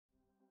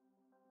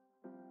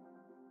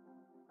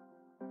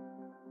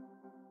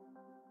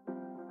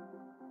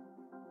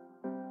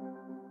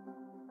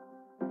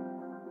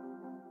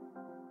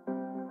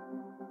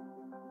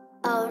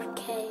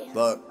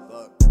Look,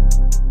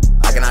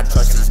 I cannot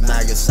trust these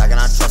maggots, I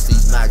cannot trust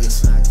these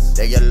maggots.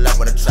 They get left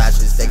with the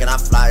trashes, they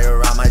cannot fly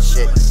around my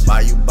shit.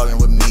 Why you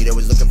bugging with me? They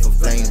was looking for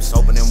flames,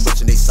 hoping and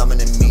wishing they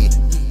summoning me.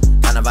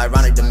 Kind of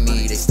ironic to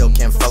me, they still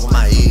can't fuck with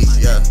my E,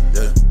 yeah.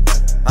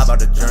 How about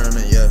the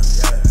German, yeah.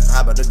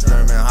 How about the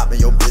German,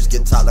 hopping your bitch,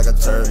 get taught like a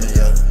turban,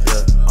 yeah.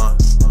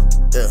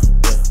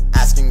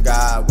 Asking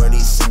God where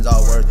these sins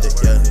all worth it,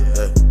 yeah.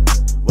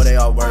 Were they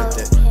all worth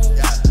it?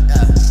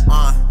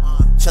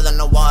 Chillin'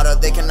 the water,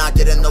 they cannot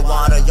get in the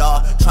water,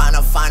 y'all. Trying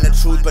to find the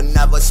truth, but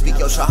never speak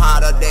your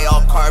shahada. They all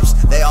carps,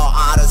 they all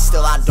otters.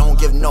 Still I don't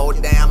give no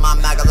damn.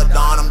 I'm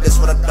Megalodon, I'm this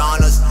with the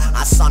Donners.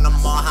 I son them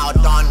all how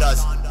dawn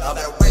does. Y'all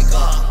better wake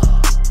up.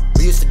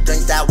 We used to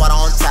drink that water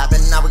on tap,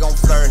 and now we gon'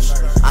 flourish.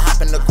 I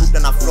hop in the coupe,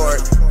 then I floor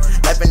it.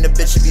 Life in the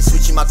bitch, she be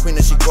sweet, she my queen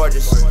and she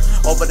gorgeous.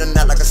 Over the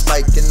net like a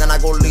spike, and then I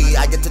go lead.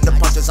 I get to the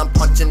punches, I'm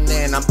punching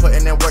in. I'm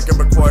putting in work and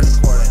recording.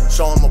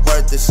 Showing my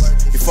worth this,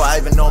 before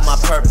I even know my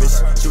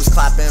purpose. She was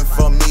clapping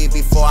for me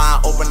before I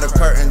opened the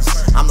curtains.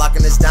 I'm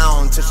locking this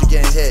down till she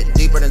getting hit,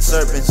 deeper than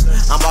serpents.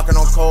 I'm walking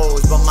on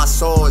coals, but my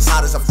soul is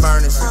hot as a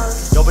furnace.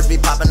 Yo bitch be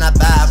popping that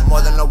bad,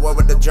 more than a war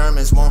with the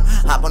Germans. Won't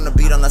hop on the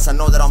beat unless I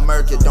know that I'll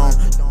murk it, don't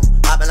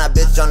hop in that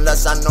bitch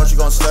unless I know she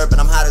gon' slurp it.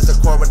 I'm hot as the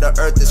core with the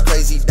earth. It's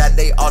crazy that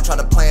they all try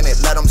to plan it.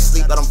 Let them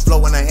sleep, let them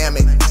flow in a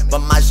hammock. But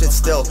my shit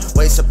still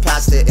way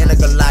surpassed it.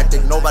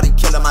 Intergalactic, nobody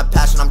killing my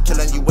passion. I'm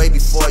killing you way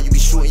before you be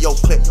shooting your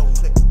clip.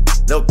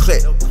 Little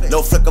clip,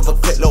 little flick of a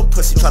clip, little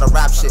pussy try to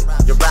rap shit.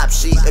 Your rap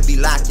sheet, it be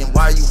lacking.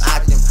 Why are you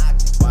acting?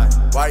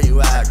 Why are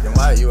you acting?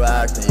 Why are you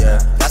acting? Yeah,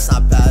 that's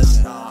not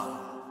passion.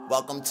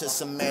 Welcome to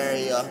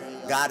Samaria.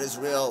 God is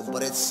real,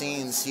 but it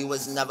seems he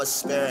was never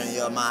sparing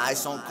ya. My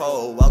ice on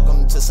cold,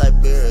 welcome to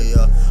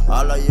Siberia.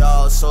 All of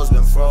y'all souls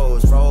been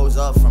froze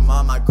up from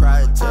all my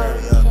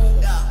criteria.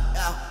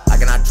 I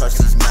cannot trust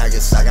these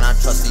maggots, I cannot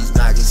trust these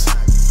maggots.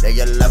 They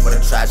get left with the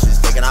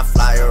trashes, they cannot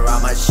fly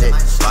around my shit.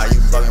 Why you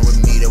bugging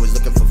with me? They was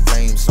looking for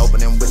flames,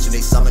 hoping and wishing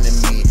they summoning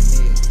me.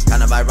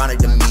 Kind of ironic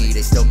to me,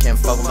 they still can't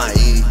fuck with my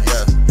E,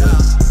 yeah.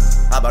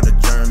 How about the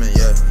German,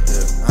 yeah.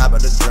 How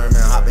about the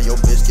German, hopping your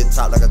bitch, get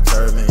taught like a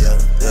turban,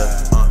 yeah.